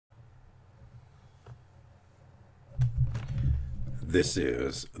This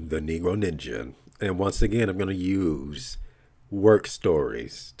is the Negro Ninja, and once again, I'm going to use work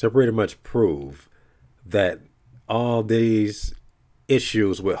stories to pretty much prove that all these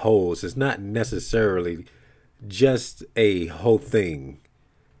issues with hoes is not necessarily just a whole thing.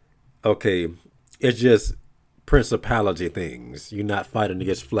 Okay, it's just principality things. You're not fighting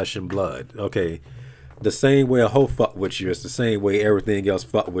against flesh and blood. Okay, the same way a hoe fuck with you, it's the same way everything else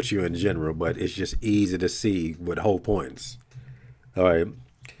fuck with you in general, but it's just easy to see with whole points. All right.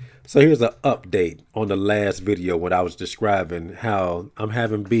 So here's an update on the last video when I was describing how I'm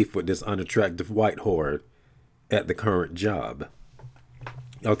having beef with this unattractive white whore at the current job.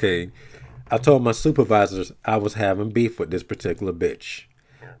 Okay. I told my supervisors I was having beef with this particular bitch.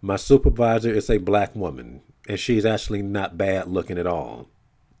 My supervisor is a black woman, and she's actually not bad looking at all.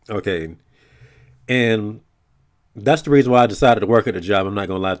 Okay. And that's the reason why I decided to work at the job. I'm not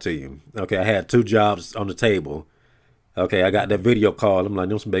going to lie to you. Okay. I had two jobs on the table. Okay, I got that video call. I'm like,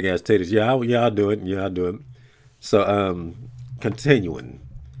 them some big ass titties. Yeah, I'll do it. Yeah, I'll do it. So, continuing.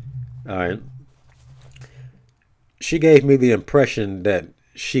 All right. She gave me the impression that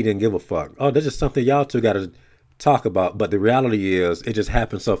she didn't give a fuck. Oh, that's just something y'all two got to talk about. But the reality is, it just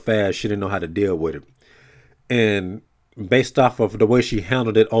happened so fast, she didn't know how to deal with it. And based off of the way she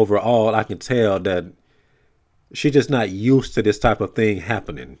handled it overall, I can tell that she's just not used to this type of thing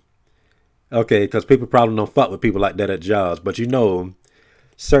happening. Okay, because people probably don't fuck with people like that at jobs, but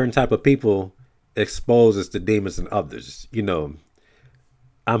certain type of people exposes the demons in others.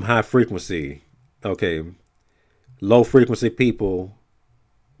 I'm high frequency. Okay, low frequency people,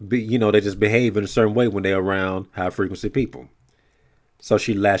 they just behave in a certain way when they're around high frequency people. So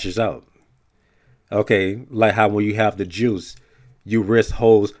she lashes out. Okay, like how when you have the juice, you risk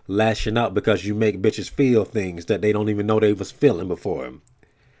hoes lashing out because you make bitches feel things that they don't even know they was feeling before.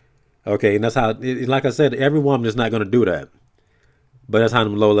 Okay, and that's how, like I said, every woman is not going to do that. But that's how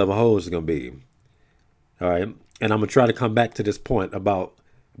them low-level hoes are going to be. All right? And I'm going to try to come back to this point about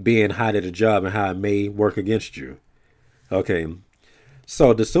being hot at a job and how it may work against you. Okay.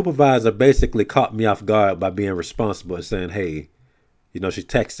 So the supervisor basically caught me off guard by being responsible and saying, hey, she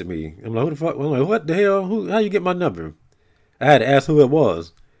texted me. I'm like, who the fuck? I'm like, what the hell? How you get my number? I had to ask who it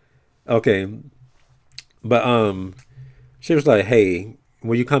was. Okay. But she was like, hey,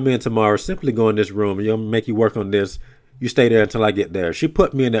 when you come in tomorrow, simply go in this room and you'll make you work on this. You stay there until I get there. She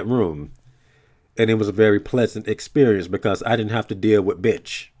put me in that room. And it was a very pleasant experience because I didn't have to deal with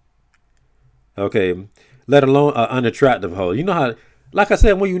bitch. Okay. Let alone an unattractive hoe. You know how, like I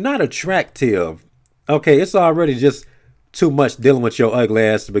said, when you're not attractive, okay, it's already just too much dealing with your ugly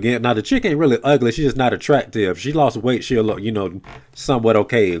ass to begin. Now, the chick ain't really ugly. She's just not attractive. She lost weight. She'll look, somewhat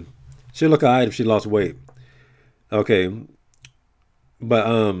okay. She'll look all right if she lost weight. Okay. But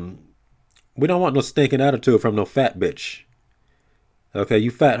we don't want no stinking attitude from no fat bitch. Okay, you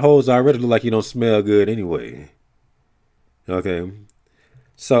fat hoes already look like you don't smell good anyway. Okay.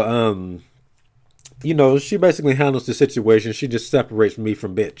 So she basically handles the situation. She just separates me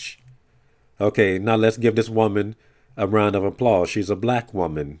from bitch. Okay, now let's give this woman a round of applause. She's a black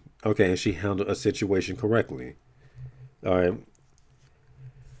woman. Okay, and she handled a situation correctly. All right.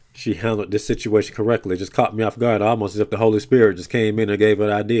 She handled this situation correctly. It just caught me off guard, almost as if the Holy Spirit just came in and gave her an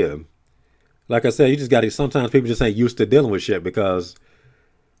idea. Like I said, you just got to, sometimes people just ain't used to dealing with shit because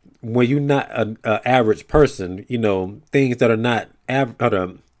when you're not an average person, things that are not,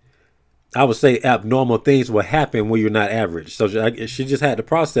 I would say abnormal things will happen when you're not average. So she just had to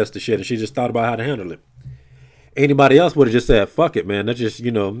process the shit and she just thought about how to handle it. Anybody else would have just said, fuck it, man. That's just,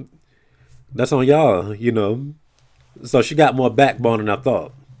 that's on y'all, So she got more backbone than I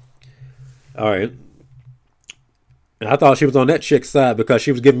thought. All right. And I thought she was on that chick's side because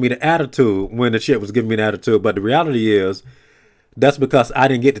she was giving me the attitude when the chick was giving me the attitude. But the reality is that's because I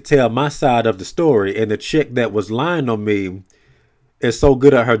didn't get to tell my side of the story. And the chick that was lying on me is so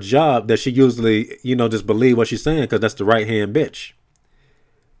good at her job that she usually, just believe what she's saying because that's the right hand bitch.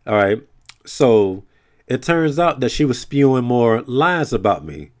 All right. So it turns out that she was spewing more lies about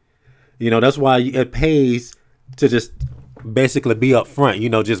me. That's why it pays to just basically be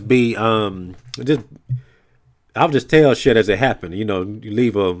upfront, just be, I'll just tell shit as it happened, you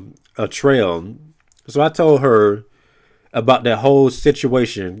leave a trail. So I told her about that whole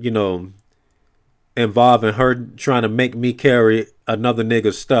situation, involving her trying to make me carry another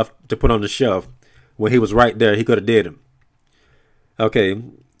nigga's stuff to put on the shelf when he was right there. He could have did it. Okay.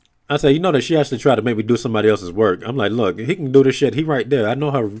 I said, that she actually tried to make me do somebody else's work. I'm like, look, he can do this shit. He right there. I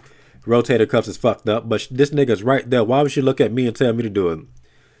know her rotator cuffs is fucked up, but this nigga's right there. Why would she look at me and tell me to do it?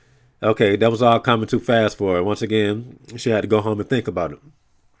 Okay, that was all coming too fast for her. Once again, she had to go home and think about it.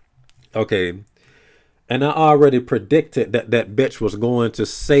 Okay. And I already predicted that that bitch was going to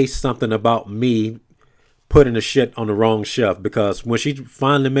say something about me putting the shit on the wrong shelf, because when she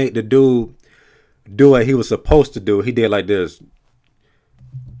finally made the dude do what he was supposed to do, he did like this.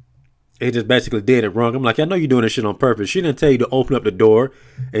 He just basically did it wrong. I'm like, I know you're doing this shit on purpose. She didn't tell you to open up the door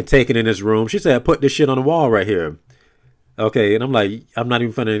and take it in this room. She said, put this shit on the wall right here. Okay, and I'm like, I'm not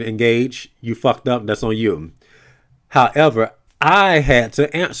even finna engage. You fucked up. That's on you. However, I had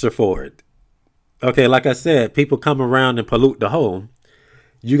to answer for it. Okay, like I said, people come around and pollute the hole.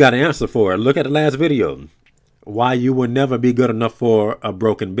 You got to answer for it. Look at the last video. Why you will never be good enough for a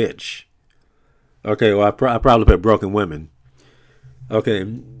broken bitch. Okay, well, I probably put broken women.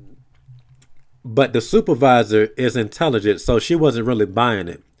 Okay. But the supervisor is intelligent, so she wasn't really buying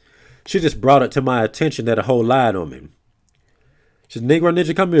it. She just brought it to my attention that a whole lied on me. She said, Negro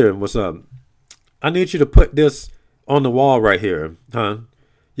Ninja, come here. What's up? I need you to put this on the wall right here. Huh?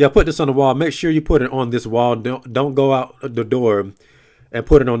 Yeah, put this on the wall. Make sure you put it on this wall. Don't go out the door and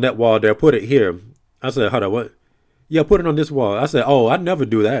put it on that wall there. Put it here. I said, hold on, what? Yeah, put it on this wall. I said, oh, I never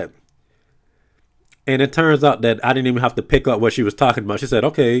do that. And it turns out that I didn't even have to pick up what she was talking about. She said,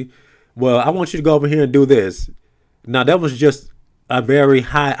 okay, well, I want you to go over here and do this. Now, that was just a very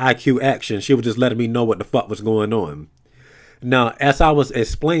high IQ action. She was just letting me know what the fuck was going on. Now, as I was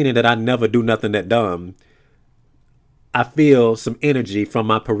explaining that I never do nothing that dumb, I feel some energy from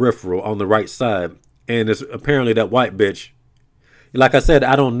my peripheral on the right side. And it's apparently that white bitch. Like I said,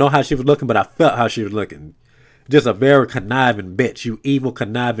 I don't know how she was looking, but I felt how she was looking. Just a very conniving bitch. You evil,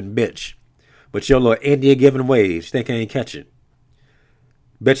 conniving bitch. But your little India giving waves. Think I ain't catching.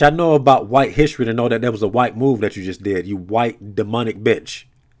 Bitch, I know about white history to know that that was a white move that you just did. You white demonic bitch.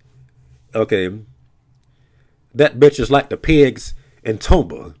 Okay. That bitch is like the pigs in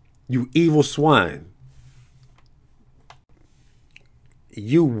Tomba. You evil swine.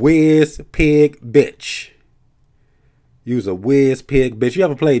 You whiz pig bitch. You's a whiz pig bitch. You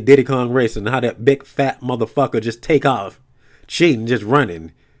ever played Diddy Kong Racing? How that big fat motherfucker just take off. Cheating, just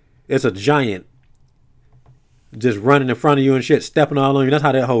running. It's a giant. Just running in front of you and shit. Stepping all on you. That's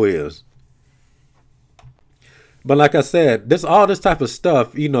how that hoe is. But like I said, all this type of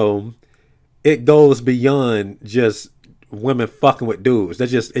stuff, you know, it goes beyond just women fucking with dudes.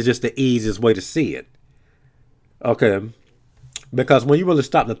 It's just the easiest way to see it. Okay. Because when you really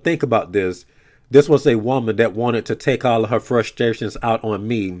stop to think about this was a woman that wanted to take all of her frustrations out on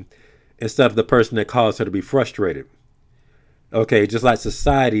me instead of the person that caused her to be frustrated. Okay, just like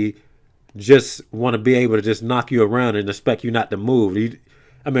society just want to be able to just knock you around and expect you not to move. They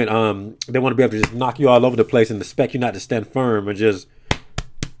want to be able to just knock you all over the place and expect you not to stand firm and just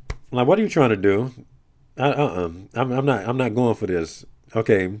like, what are you trying to do? I'm not going for this.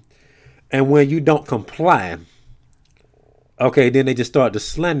 Okay, and when you don't comply, okay, then they just start to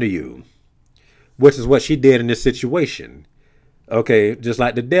slander you, which is what she did in this situation. Okay, just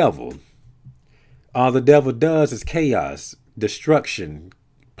like the devil. All the devil does is chaos, destruction,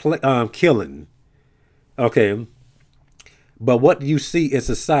 killing. Okay, but what do you see in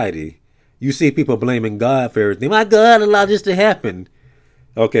society? You see people blaming God for everything. My God allowed this to happen.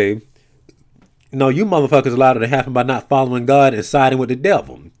 Okay, no, you motherfuckers allowed it to happen by not following God and siding with the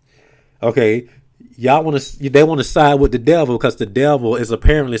devil. Okay, they want to side with the devil because the devil is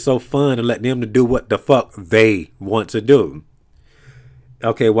apparently so fun to let them to do what the fuck they want to do.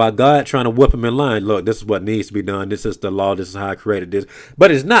 Okay, while God trying to whip them in line. Look, this is what needs to be done. This is the law. This is how I created this.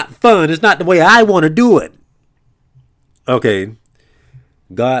 But it's not fun. It's not the way I want to do it. Okay,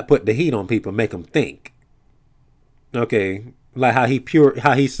 God put the heat on people, make them think. Okay, like how he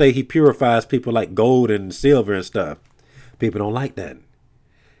purifies people like gold and silver and stuff. People don't like that.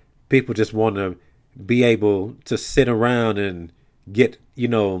 People just want to be able to sit around and get, you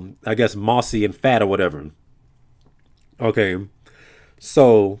know, I guess mossy and fat or whatever. Okay.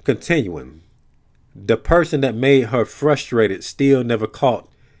 So, continuing. The person that made her frustrated still never caught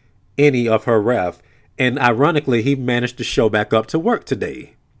any of her wrath. And ironically, he managed to show back up to work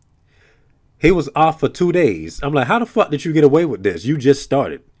today. He was off for 2 days. I'm like, how the fuck did you get away with this? You just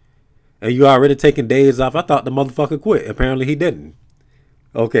started. And you already taking days off. I thought the motherfucker quit. Apparently he didn't.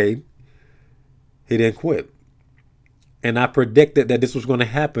 Okay. He didn't quit. And I predicted that this was going to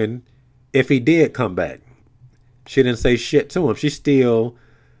happen if he did come back. She didn't say shit to him. She's still...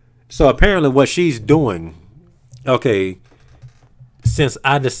 So apparently what she's doing... Okay. Since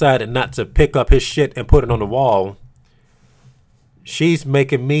I decided not to pick up his shit and put it on the wall... She's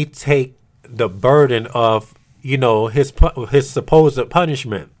making me take the burden of, you know, his supposed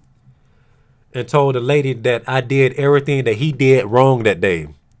punishment. And told the lady that I did everything that he did wrong that day.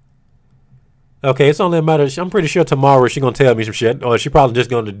 Okay, it's only a matter... I'm pretty sure tomorrow she's going to tell me some shit. Or she probably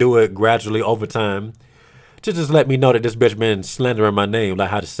just going to do it gradually over time. to just let me know that this bitch been slandering my name, like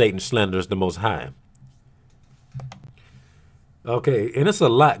how the Satan slanders the Most High. Okay, and it's a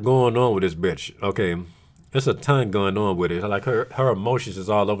lot going on with this bitch. Okay, it's a ton going on with it. Like her emotions is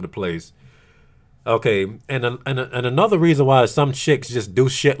all over the place. Okay, and another reason why some chicks just do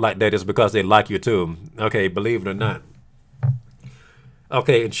shit like that is because they like you too. Okay, believe it or not.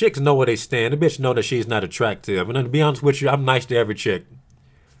 Okay, and chicks know where they stand. The bitch know that she's not attractive. And to be honest with you, I'm nice to every chick.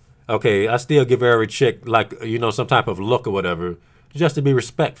 Okay, I still give every chick, like, you know, some type of look or whatever, just to be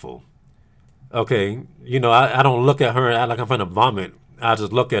respectful. Okay, you know, I don't look at her and act like I'm finna vomit. I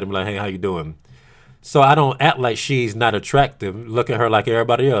just look at him like, hey, how you doing? So I don't act like she's not attractive. Look at her like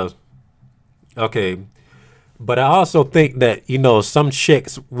everybody else. Okay, but I also think that, you know, some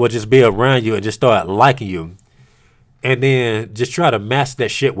chicks will just be around you and just start liking you, and then just try to mask that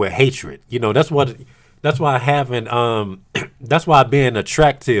shit with hatred. You know, that's why having that's why being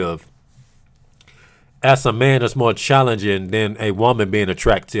attractive as a man is more challenging than a woman being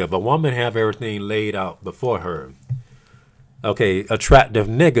attractive. A woman have everything laid out before her. Okay, attractive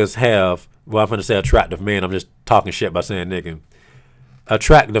niggas have, well, I'm gonna say attractive men. I'm just talking shit by saying nigga.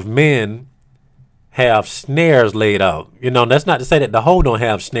 Attractive men have snares laid out. You know, that's not to say that the hoe don't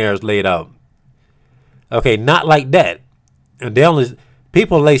have snares laid out. Okay, not like that. And they only,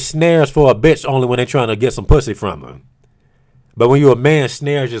 people lay snares for a bitch only when they're trying to get some pussy from her. But when you're a man,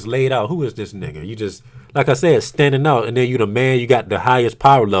 snares just laid out. Who is this nigga? You just, like I said, standing out. And then you the man, you got the highest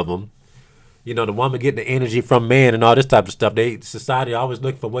power level. You know, the woman get the energy from man and all this type of stuff. Society always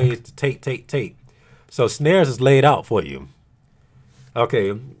look for ways to take. So snares is laid out for you.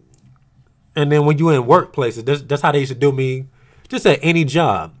 Okay. And then when you in workplaces, that's how they used to do me just at any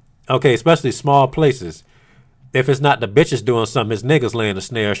job. Okay, especially small places. If it's not the bitches doing something, it's niggas laying the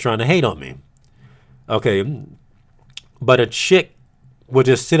snares trying to hate on me. Okay. But a chick will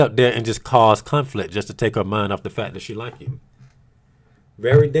just sit up there and just cause conflict just to take her mind off the fact that she like you.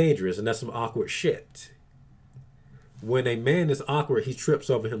 Very dangerous, and that's some awkward shit. When a man is awkward, he trips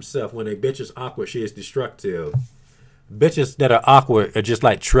over himself. When a bitch is awkward, she is destructive. Bitches that are awkward are just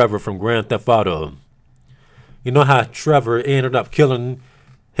like Trevor from Grand Theft Auto. You know how Trevor ended up killing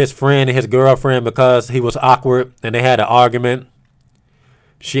his friend and his girlfriend because he was awkward and they had an argument?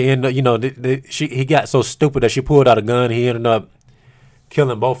 She ended up, you know, he got so stupid that she pulled out a gun. He ended up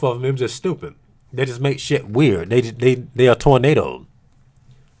killing both of them. It was just stupid. They just make shit weird. They are tornado.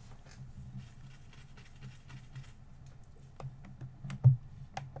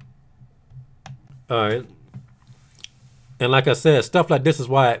 All right. And like I said, stuff like this is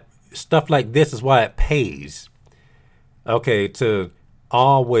why it pays. Okay, to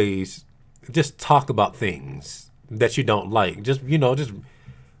always just talk about things that you don't like. Just, you know,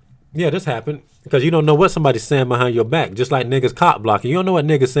 this happened because you don't know what somebody's saying behind your back. Just like niggas cock blocking. You don't know what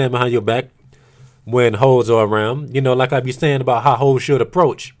niggas saying behind your back when hoes are around. You know, like I be saying about how hoes should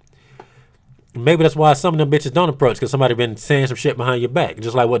approach. Maybe that's why some of them bitches don't approach, because somebody been saying some shit behind your back,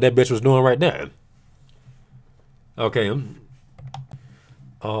 just like what that bitch was doing right there. Okay.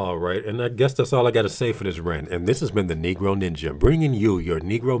 All right. And I guess that's all I got to say for this rant. And this has been the Negro Ninja, bringing you your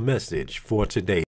Negro message for today.